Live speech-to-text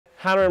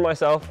Hannah and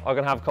myself are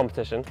going to have a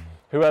competition.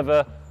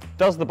 Whoever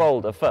does the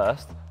boulder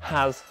first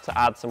has to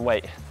add some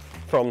weight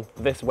from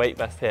this weight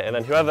vest here, and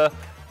then whoever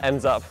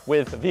ends up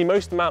with the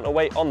most amount of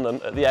weight on them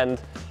at the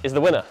end is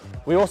the winner.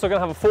 We're also going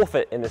to have a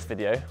forfeit in this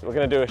video. We're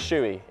going to do a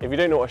shoey. If you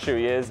don't know what a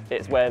shoey is,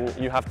 it's when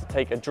you have to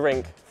take a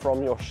drink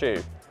from your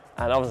shoe.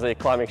 And obviously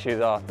climbing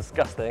shoes are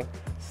disgusting.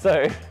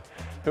 So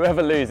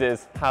whoever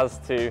loses has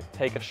to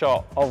take a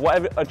shot of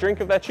a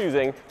drink of their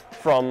choosing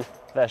from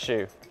their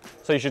shoe.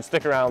 So you should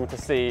stick around to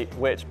see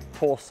which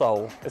poor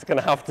soul is going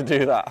to have to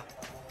do that.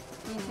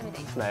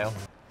 Snail.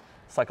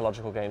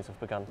 Psychological games have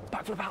begun.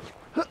 Backflip out.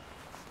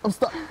 I'm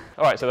stuck.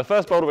 All right, so the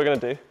first boulder we're going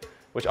to do,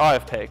 which I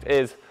have picked,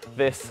 is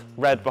this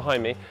red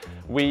behind me.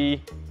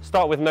 We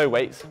start with no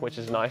weights, which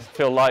is nice.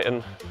 Feel light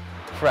and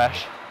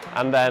fresh,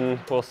 and then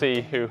we'll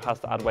see who has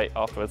to add weight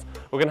afterwards.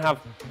 We're going to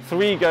have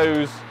 3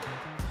 goes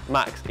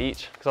max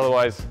each, because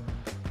otherwise,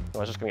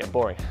 well, it's just going to get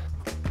boring.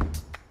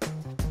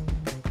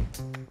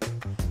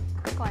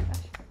 Go on, Josh.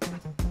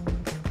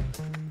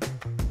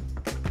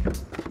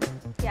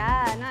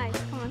 Yeah, nice.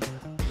 Come on.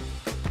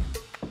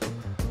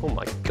 Oh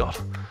my God.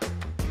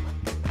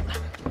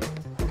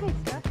 Nice,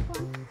 Josh. Come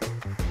on.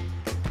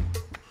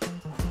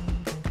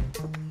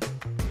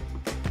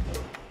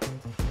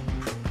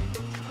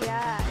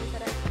 Yeah, you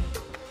got it.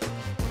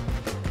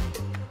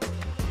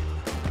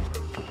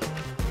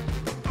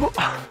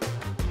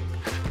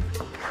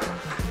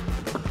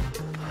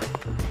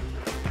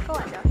 Go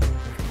on, Josh.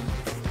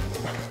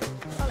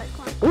 Solid,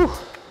 come on. Ooh.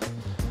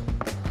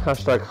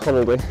 Hashtag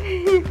holiday.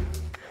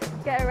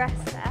 Get a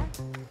rest there.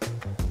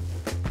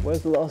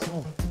 Where's the last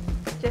one?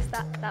 Just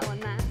that one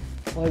there.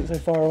 Why is it so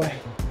far away?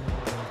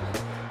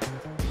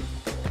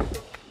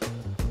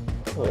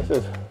 Oh, this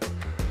is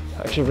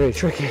actually really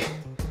tricky.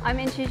 I'm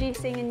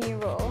introducing a new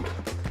rule.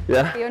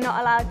 Yeah? You're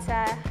not allowed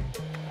to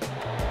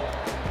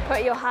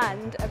put your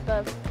hand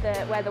above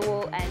where the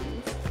wall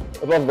ends.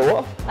 Above the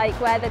what? Like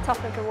where the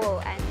top of the wall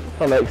ends.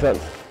 That makes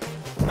sense.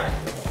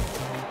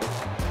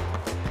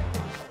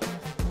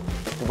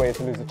 Good way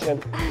to lose a chin.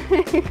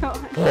 Go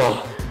on.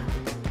 Oh.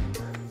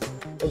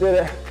 I did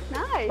it.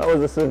 Nice.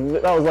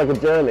 That was like a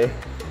journey.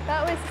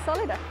 That was a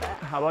solid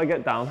effort. How do I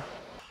get down?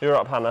 You're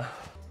up, Hannah.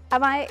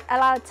 Am I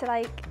allowed to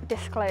like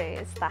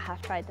disclose that I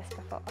have tried this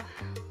before?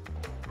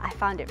 I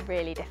found it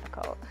really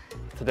difficult.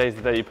 Today's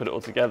the day you put it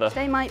all together.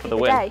 Today might be the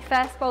win. day.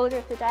 First boulder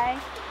of the day,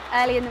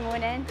 early in the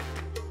morning.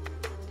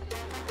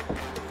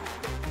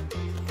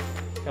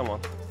 Come on.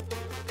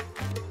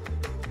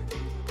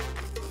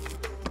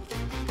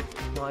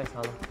 Nice,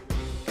 Hannah.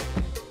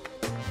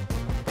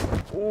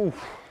 Ooh.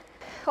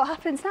 What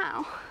happens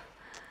now?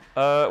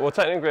 Well,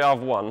 technically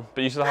I've won,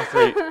 but you still have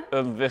 3,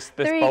 this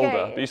 3 boulder,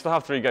 goes. but you still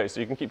have 3 goes, so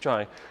you can keep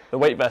trying. The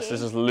weight vest is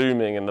just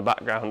looming in the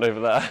background over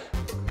there.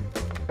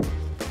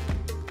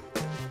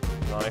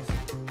 Nice.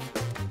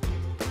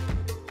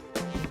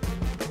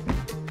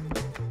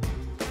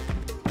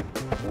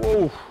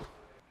 Whoa.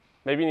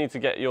 Maybe you need to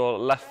get your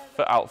left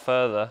foot out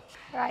further.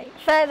 Right,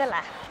 further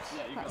left.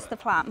 That's the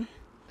plan.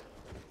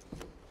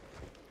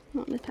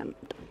 Not an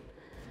attempt.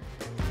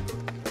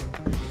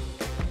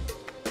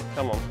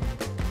 Come on.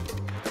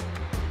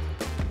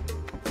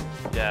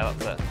 Yeah,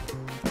 that's it.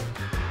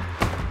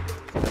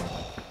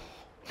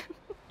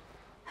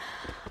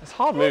 It's a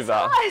hard move,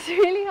 that. It's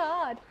really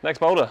hard. Next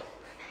boulder.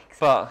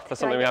 But there's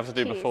something we have to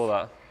do before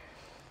that.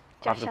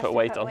 I have to put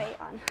weight on.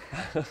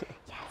 Yes.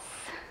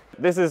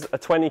 This is a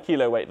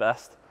 20-kilo weight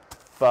vest,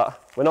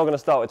 but we're not going to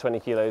start with 20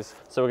 kilos.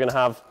 So we're going to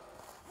have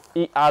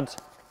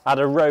add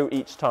a row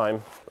each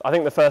time. I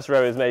think the first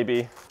row is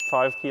maybe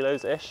 5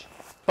 kilos-ish.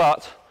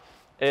 But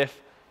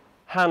if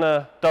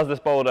Hannah does this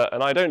boulder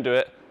and I don't do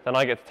it, then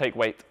I get to take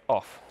weight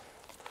off,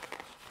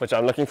 which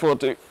I'm looking forward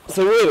to.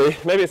 So really,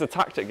 maybe it's a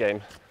tactic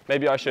game.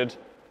 Maybe I should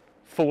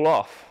fall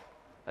off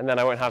and then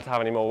I won't have to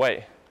have any more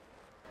weight.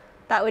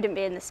 That wouldn't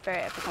be in the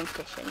spirit of the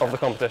competition. Of the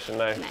competition,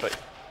 no, but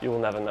you will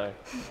never know.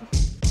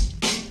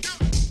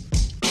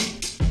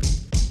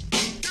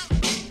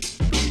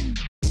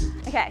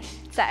 Okay,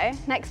 so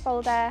next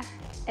boulder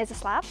is a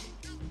slab.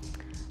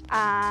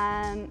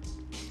 And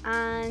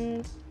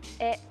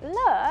it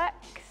looks,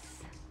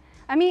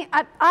 I mean,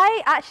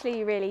 I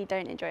actually really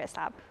don't enjoy a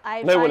slab.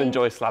 No one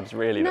enjoys slabs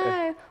really, though.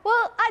 No,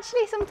 well,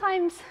 actually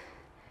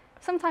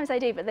sometimes I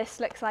do, but this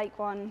looks like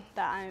one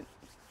that I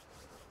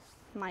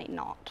might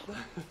not.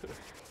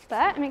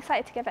 But I'm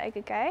excited to give it a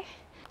good go.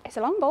 It's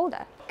a long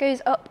boulder,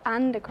 goes up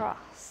and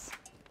across.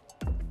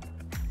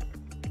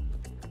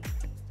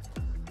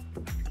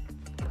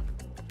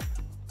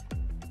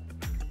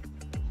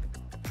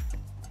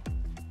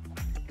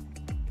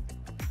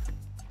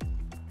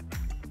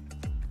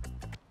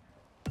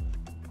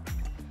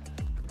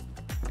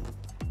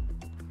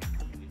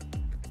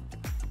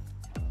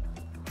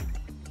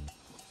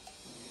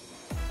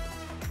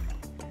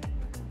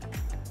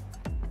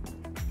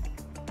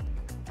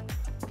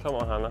 Come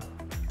on, Hannah.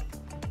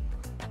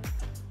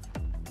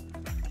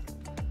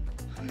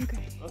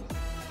 Okay.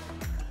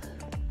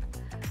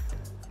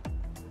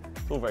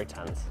 It's all very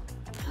tense.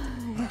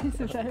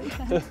 This is very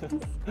tense.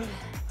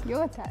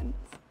 You're tense.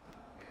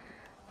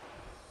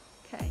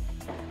 Okay.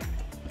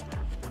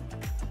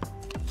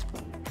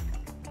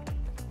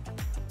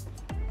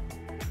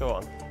 Go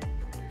on.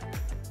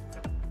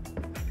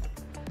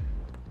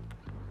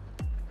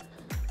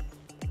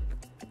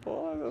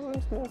 Oh, there's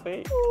some small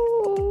feet.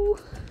 Ooh.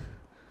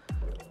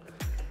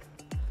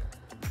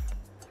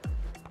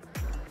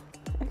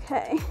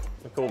 Okay.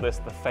 We call this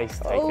the face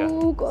taker.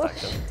 Oh gosh.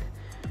 Section.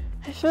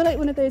 I feel like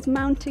one of those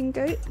mountain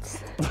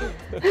goats.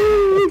 They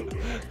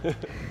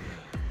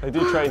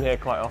do train here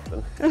quite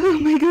often. Oh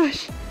my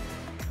gosh.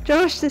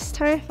 Josh, this is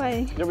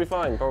terrifying. You'll be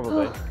fine,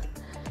 probably. Oh,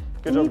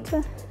 Good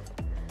job.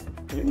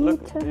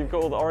 You've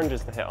got all the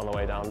oranges to hit on the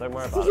way down. Don't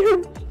worry about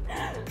it.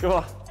 Go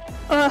on.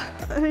 I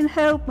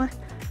inhaled my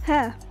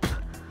hair.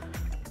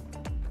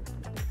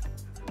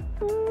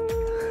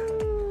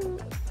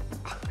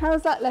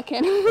 How's that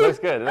looking? It looks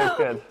good, it looks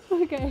good.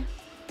 Okay.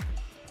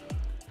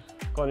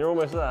 Go on, you're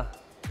almost there.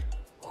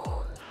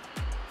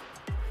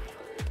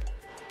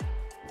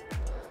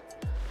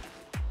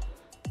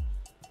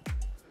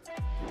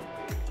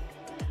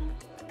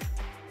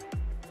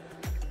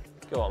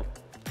 Go on.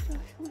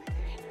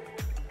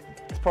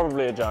 It's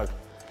probably a jug.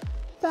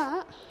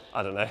 That?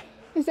 I don't know.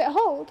 Is it a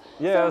hold?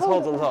 Yeah, there's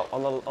holds on top,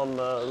 on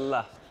the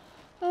left.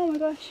 Oh my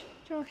gosh,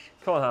 Josh.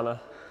 Come on,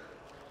 Hannah.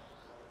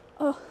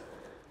 Oh.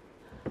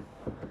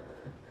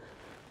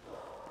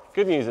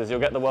 Good news is you'll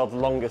get the world's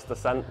longest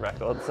descent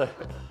record, so.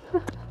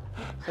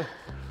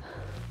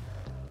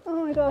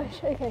 Oh my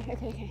gosh,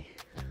 okay.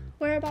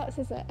 Whereabouts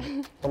is it?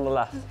 On the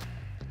left.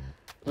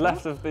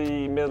 Left of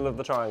the middle of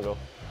the triangle.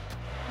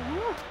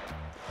 Oh.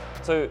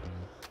 So,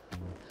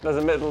 there's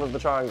a middle of the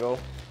triangle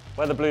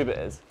where the blue bit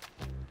is.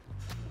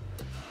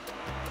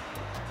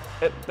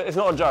 It's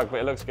not a jug,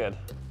 but it looks good.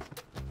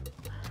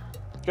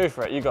 Go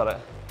for it, you got it.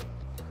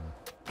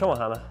 Come on,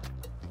 Hannah.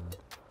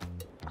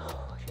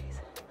 Oh, jeez.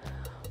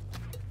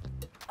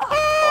 Oh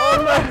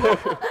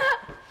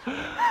no!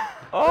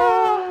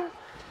 Oh!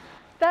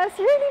 That's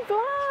really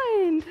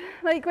blind.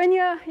 Like when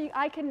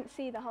I couldn't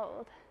see the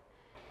hold.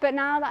 But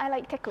now that I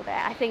like tickled it,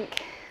 I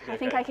think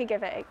I could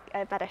give it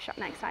a better shot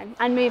next time.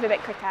 And move a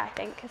bit quicker, I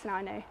think, because now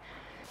I know.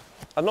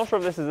 I'm not sure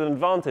if this is an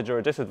advantage or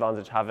a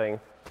disadvantage having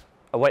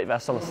a weight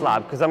vest on a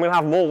slab, because I'm going to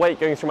have more weight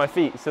going through my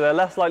feet, so they're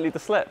less likely to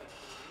slip.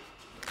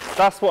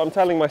 That's what I'm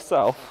telling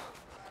myself.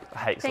 I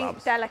hate slabs.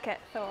 Think delicate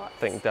thoughts.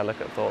 Think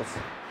delicate thoughts.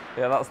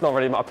 Yeah, that's not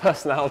really my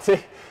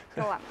personality.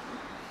 Go on.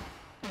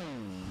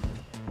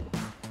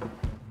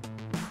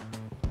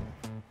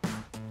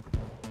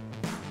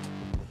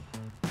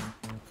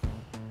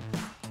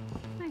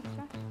 Thanks,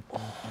 Josh.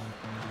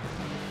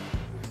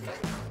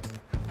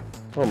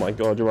 Oh my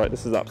god, you're right,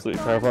 this is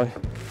absolutely terrifying.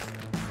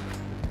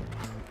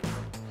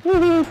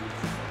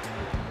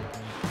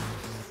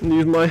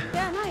 Use my...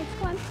 Yeah, nice,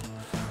 come on.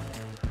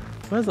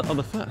 Where's the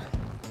other foot?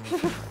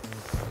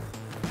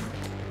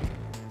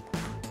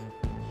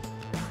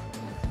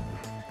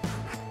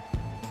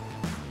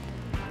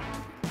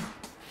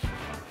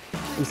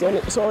 He's on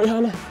it, sorry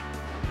Hannah.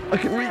 I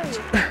can reach.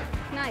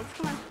 Nice,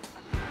 come on.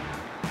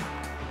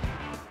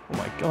 Oh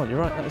my god, you're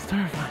right, that is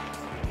terrifying.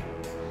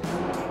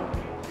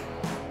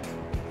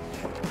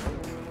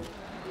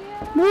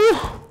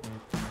 Yeah.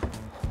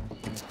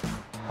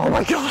 Oh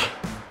my god!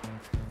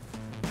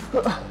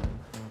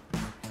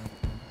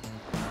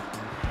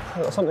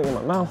 I've got something in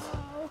my mouth.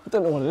 I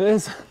don't know what it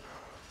is.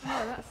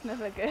 Oh, that's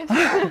never good.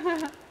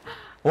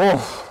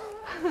 Whoa!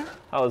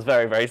 That was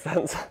very, very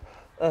tense.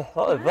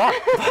 What is that?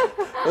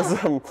 There's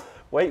some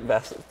weight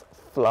vest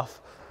fluff.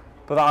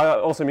 But that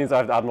also means I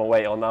have to add more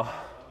weight on now.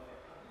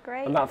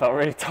 Great. And that felt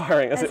really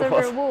tiring as it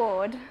was. As a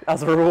reward.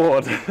 As a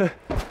reward.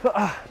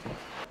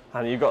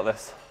 Hannah, you got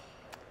this.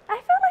 I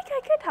feel like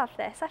I could have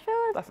this.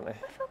 Definitely.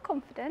 I feel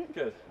confident.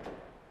 Good.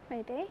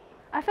 Maybe.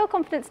 I feel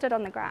confident stood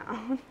on the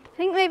ground. I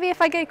think maybe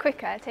if I go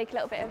quicker, take a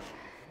little bit of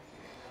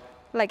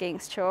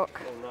leggings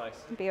chalk. Oh, nice.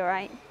 It'll be all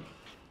right.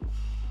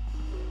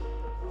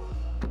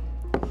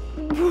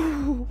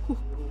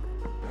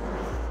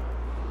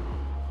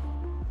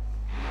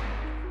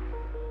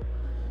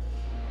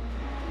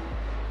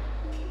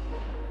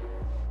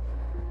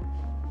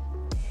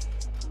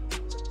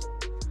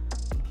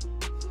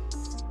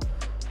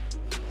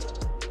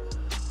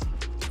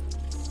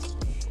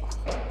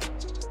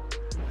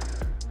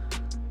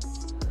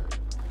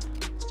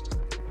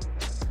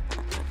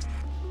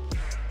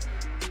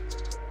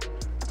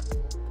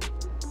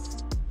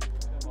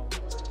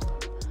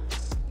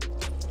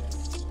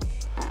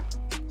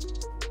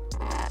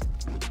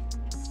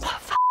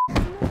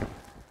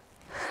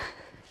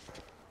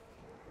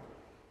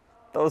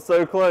 That was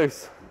so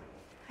close.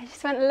 I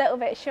just went a little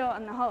bit short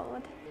on the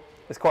hold.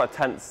 It's quite a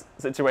tense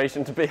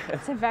situation to be in.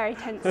 It's a very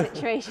tense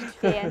situation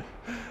to be in.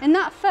 And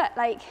that foot,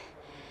 like,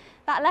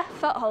 that left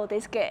foot hold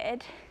is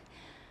good,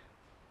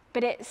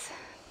 but it's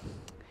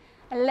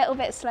a little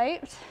bit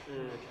sloped.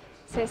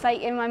 So it's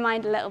like in my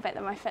mind a little bit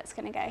that my foot's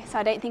gonna go. So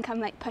I don't think I'm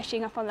like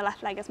pushing up on the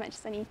left leg as much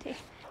as I need to.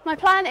 My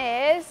plan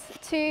is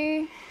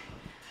to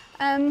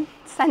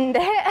send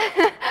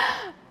it,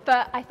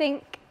 but I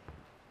think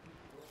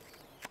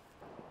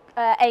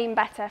aim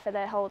better for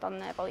the hold on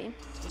the volume.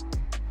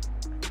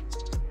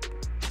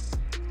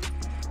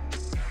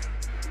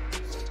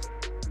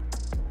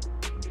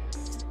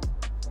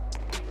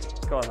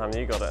 Go on, Hannah,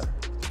 you got it.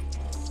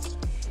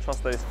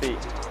 Trust those feet.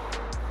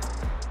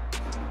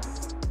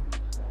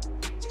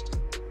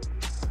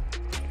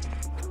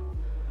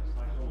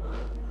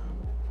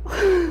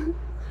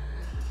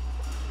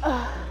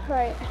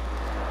 Right.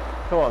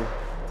 Come on,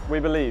 we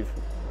believe.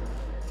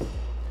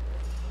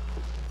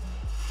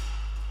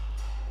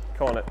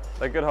 Come on,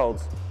 they're good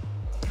holds.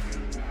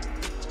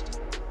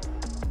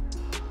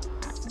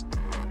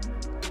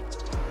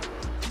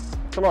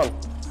 Come on.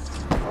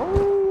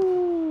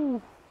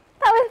 Oh!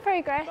 That was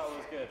progress. That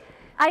was good.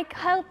 I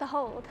held the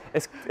hold.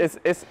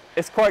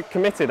 It's quite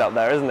committed up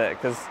there, isn't it?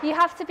 Because You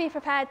have to be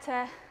prepared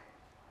to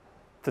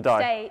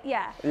die. stay,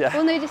 yeah. Yeah.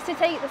 Well, no, just to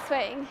take the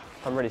swing.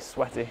 I'm really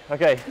sweaty.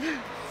 Okay,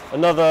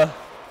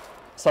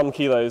 some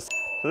kilos.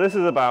 So this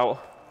is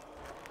about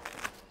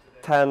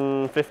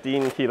 10,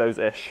 15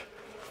 kilos-ish.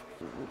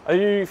 Are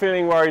you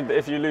feeling worried that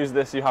if you lose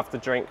this, you have to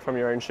drink from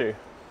your own shoe?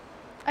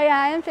 Oh yeah,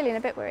 I am feeling a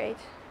bit worried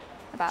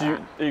about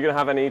that. Are you going to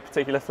have any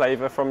particular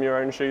flavour from your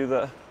own shoe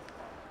that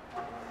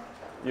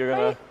you're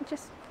going to...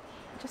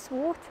 Just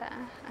water,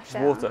 I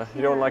feel. Water?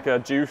 You don't want like a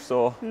juice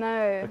or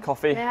No. a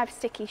coffee? They have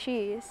sticky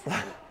shoes.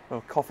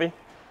 Or coffee?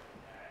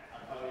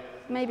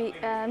 Maybe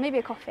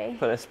a coffee.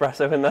 Put an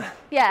espresso in there?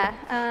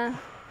 Yeah.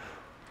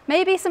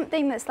 Maybe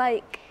something that's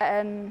like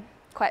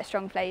quite a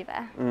strong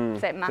flavour. So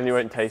it Then masks you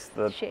won't taste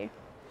the shoe.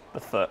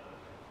 foot.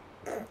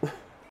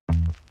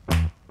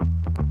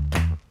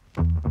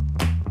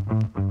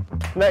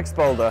 Next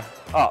boulder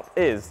up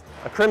is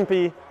a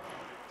crimpy,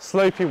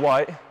 slopey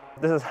white.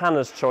 This is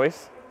Hannah's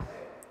choice,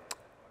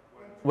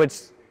 which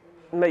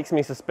makes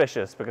me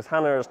suspicious because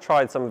Hannah has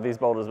tried some of these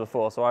boulders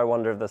before, so I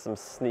wonder if there's some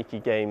sneaky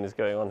games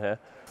going on here.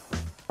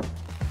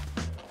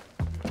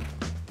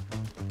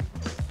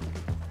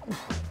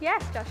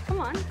 Yes, Josh, come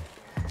on.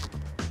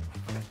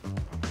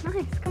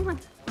 Nice, come on.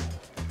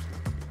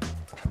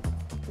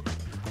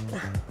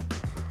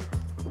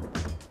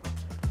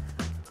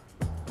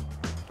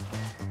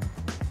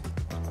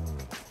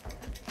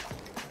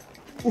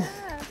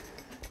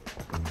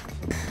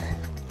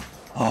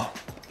 Oh,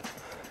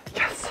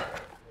 yes.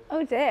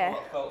 Oh dear.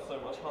 That felt so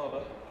much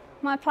harder.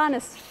 My plan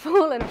has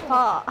fallen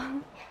apart.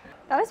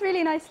 That was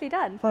really nicely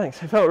done.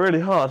 Thanks, it felt really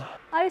hard.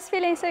 I was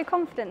feeling so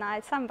confident that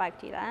I'd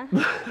sandbagged you there.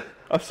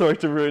 I'm sorry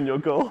to ruin your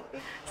goal.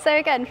 So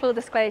again, full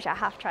disclosure, I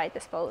have tried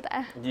this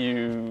boulder.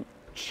 You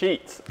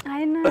cheat.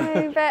 I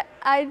know, but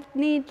I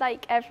need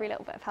like every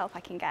little bit of help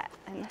I can get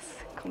in this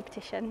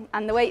competition.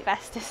 And the weight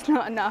vest is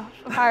not enough,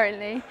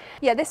 apparently.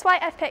 Yeah, this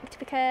white I've picked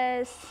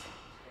because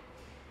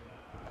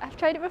I've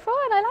tried it before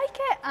and I like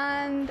it.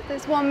 And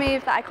there's one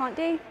move that I can't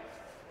do,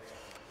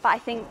 but I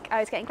think I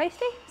was getting close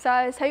to. So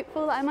I was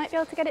hopeful that I might be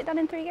able to get it done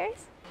in 3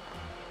 goes.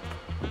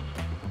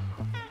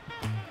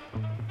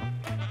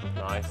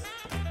 Nice.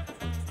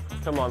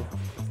 Come on.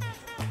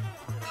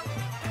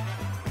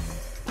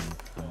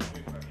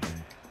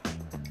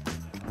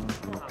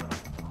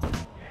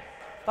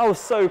 That was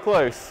so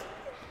close.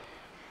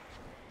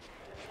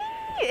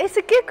 It's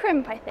a good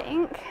crimp, I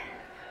think,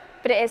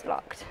 but it is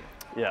blocked.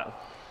 Yeah.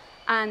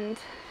 And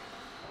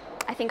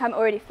I think I'm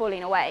already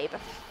falling away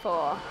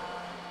before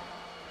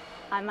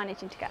I'm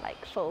managing to get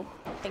like full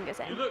fingers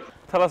in.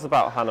 Tell us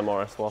about Hannah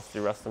Morris whilst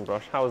you rest and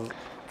brush. How is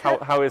Tell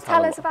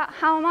Hannah? us about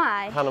how am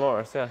I? Hannah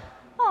Morris, yeah.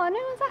 Oh, no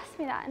one's asked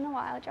me that in a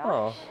while, Josh.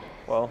 Oh,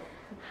 well,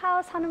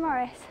 How's Hannah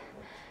Morris?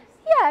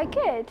 Yeah,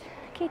 good.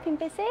 Keeping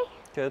busy,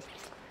 good.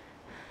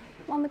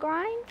 on the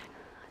grind.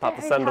 About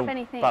to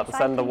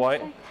send the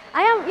white.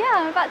 I am, yeah,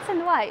 I'm about to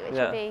send the white, which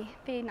Yeah. will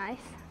be nice.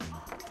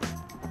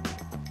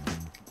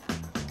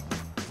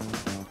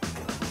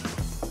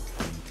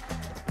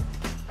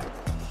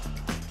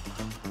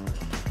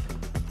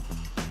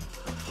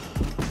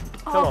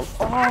 Come on.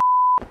 Oh.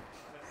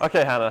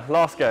 Okay, Hannah,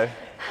 last go.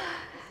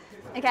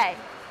 Okay,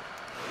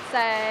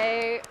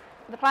 so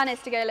the plan is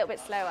to go a little bit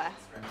slower.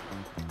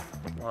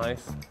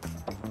 Nice.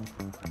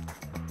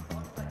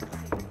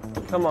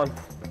 Come on.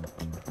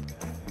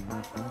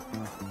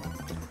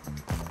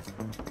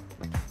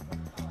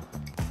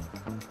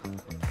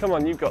 Come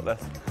on, you've got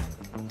this.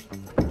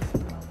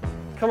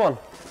 Come on.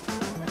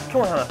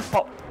 Come on, Hannah,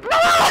 pop.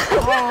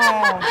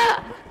 Oh,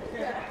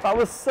 that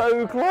was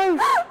so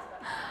close.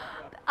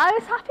 I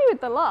was happy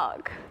with the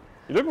lock,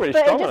 You look really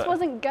but strong it on just it.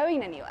 wasn't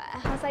going anywhere.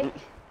 I was like,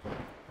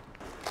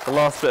 The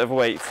last bit of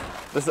weight.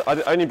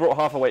 I only brought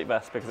half a weight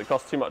vest because it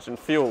costs too much in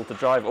fuel to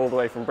drive all the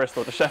way from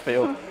Bristol to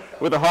Sheffield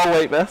with a whole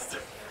weight vest.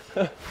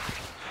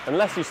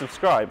 Unless you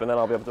subscribe, and then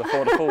I'll be able to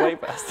afford a full weight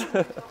vest.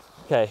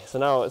 Okay, so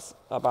now it's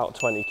about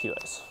 20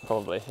 kilos,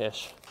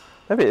 probably-ish.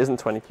 Maybe it isn't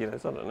 20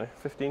 kilos, I don't know,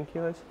 15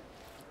 kilos?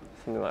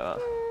 Something like that.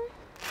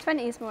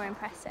 20 is more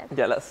impressive.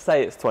 Yeah, let's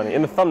say it's 20.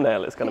 In the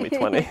thumbnail, it's going to be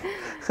 20.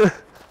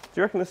 Do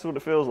you reckon this is what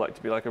it feels like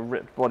to be like a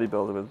ripped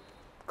bodybuilder with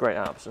great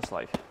abs, just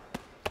like...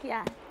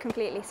 Yeah,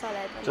 completely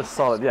solid. Just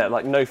solid, yeah,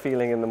 like no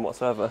feeling in them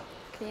whatsoever.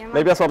 Can you imagine?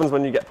 Maybe that's what happens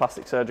when you get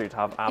plastic surgery to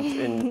have abs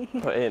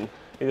put in.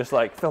 You're just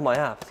like, feel my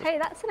abs. Hey,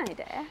 that's an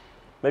idea.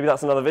 Maybe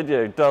that's another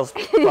video. Does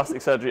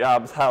plastic surgery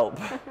abs help?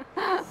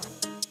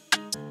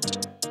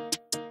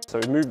 So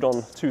we've moved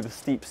on to the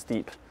steep.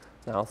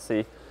 Now let's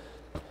see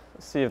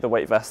if the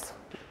weight vest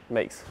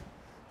makes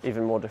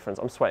even more difference.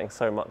 I'm sweating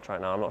so much right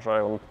now. I'm not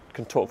sure I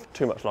can talk for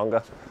too much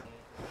longer.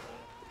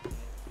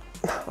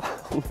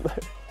 Oh, no.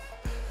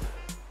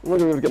 I'm not going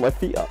to be able to get my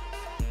feet up.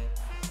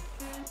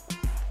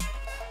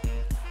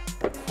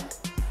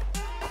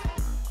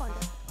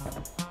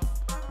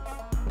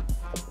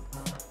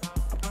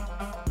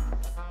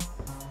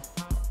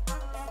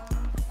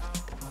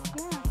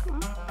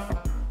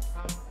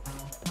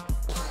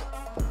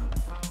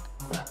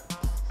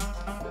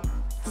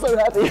 So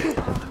heavy.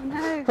 Oh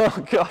no.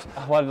 Oh god.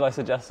 Why did I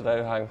suggest an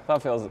overhang?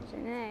 That feels... I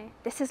don't know.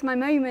 This is my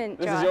moment,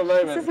 Josh. This is your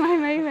moment. This is my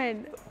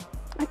moment.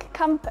 Like a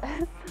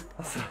compass.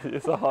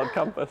 It's a hard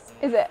compass.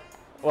 Is it?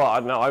 Well, I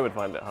don't know, I would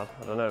find it hard.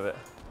 I don't know if it.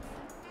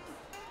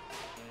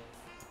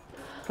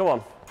 Come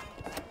on.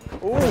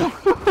 Ooh.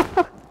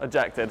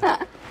 Ejected.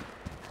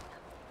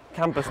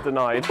 Campus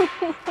denied.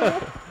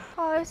 Oh,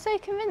 I was so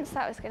convinced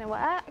that was going to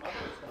work.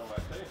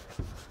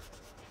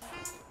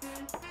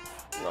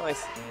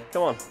 Nice.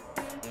 Come on.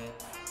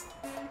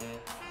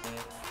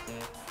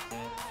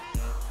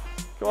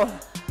 Come on.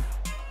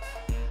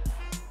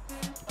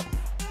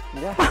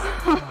 Yes.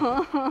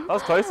 That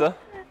was closer.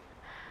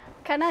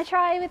 Can I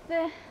try with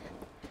this?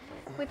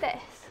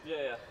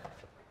 Yeah.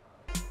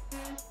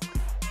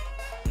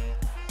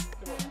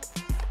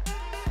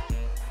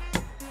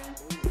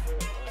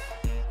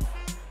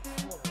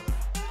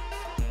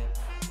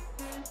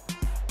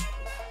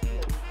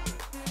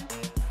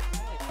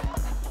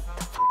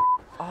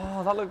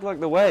 Oh, that looked like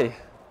the way.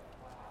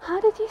 How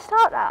did you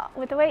start that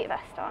with the weight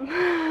vest on?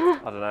 I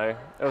don't know.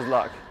 It was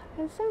luck.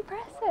 It's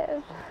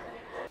impressive.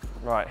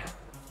 Right.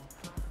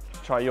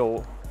 Try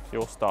your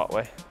start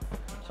way.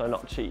 So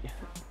not cheat.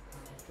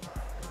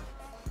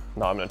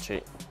 No, I'm gonna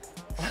cheat.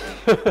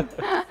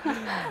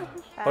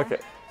 Okay.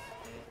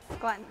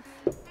 Go on.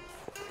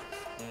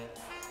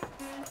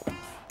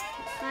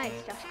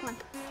 Nice, Josh, come on.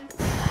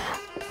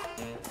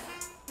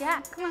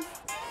 Yeah, come on.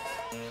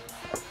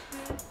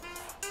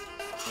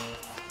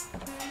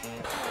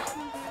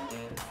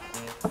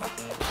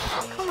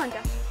 Come on,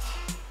 Josh.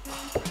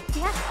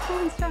 Yeah, come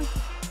on, strong.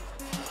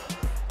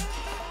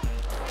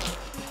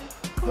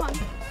 Come on.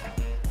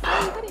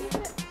 Oh, you got it, you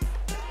got it.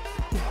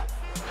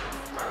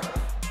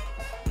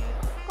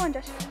 Go on,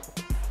 Josh.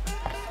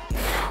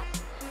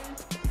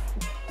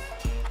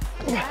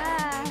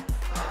 Yeah.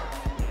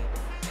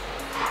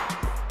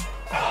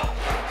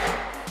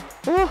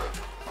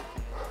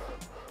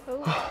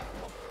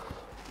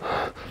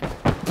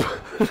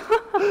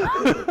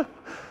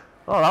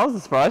 Oh, that was a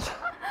surprise. That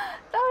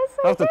was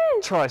so I have good.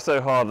 to try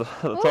so hard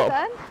at the Well top.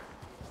 done.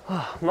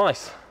 Oh,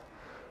 nice.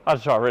 I have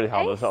to try really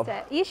hard at the top.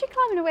 Aced it. You should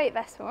climb in a weight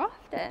vest more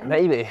often.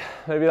 Maybe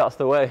that's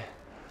the way.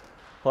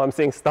 Well, I'm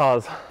seeing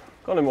stars.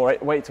 Got no more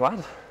weight to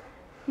add.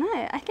 No,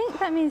 I think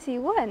that means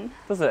you won.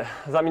 Does it?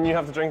 Does that mean you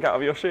have to drink out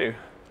of your shoe?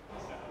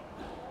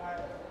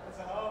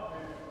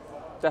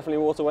 Definitely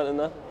water went in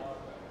there.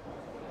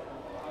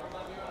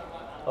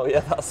 Oh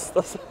yeah, that's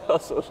a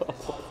lot.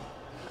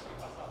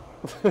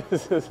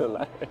 This is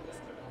hilarious.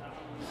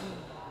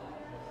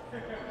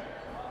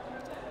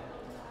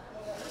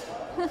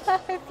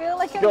 I feel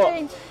like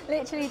I'm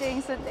literally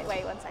doing something.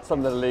 Wait, 1 second.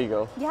 Something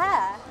illegal.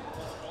 Yeah.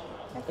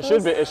 It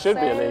should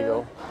be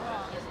illegal.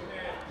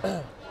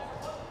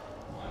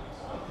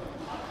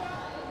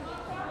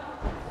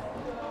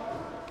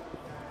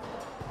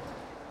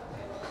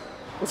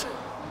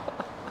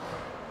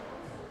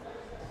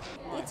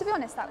 To be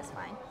honest, that was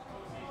fine.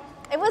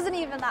 It wasn't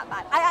even that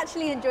bad. I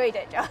actually enjoyed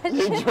it, Josh.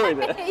 You enjoyed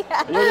it?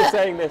 Yeah. You're just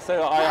saying this so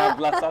that I have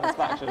less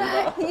satisfaction in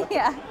that.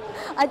 Yeah,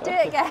 I'd do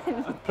it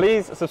again.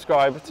 Please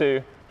subscribe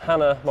to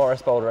Hannah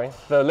Morris Bouldering.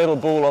 The little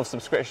ball of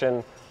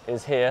subscription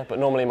is here, but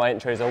normally my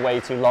intros are way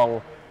too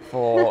long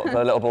for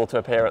the little ball to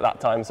appear at that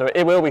time, so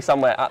it will be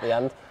somewhere at the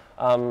end.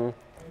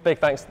 Big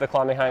thanks to the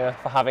Climbing Hangar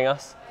for having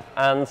us,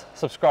 and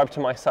subscribe to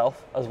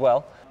myself as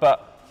well.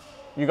 But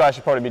you guys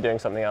should probably be doing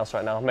something else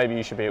right now. Maybe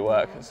you should be at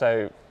work,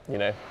 so you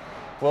know,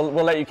 we'll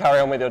let you carry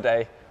on with your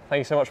day.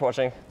 Thank you so much for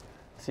watching.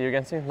 See you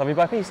again soon. Love you,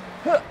 bye, peace.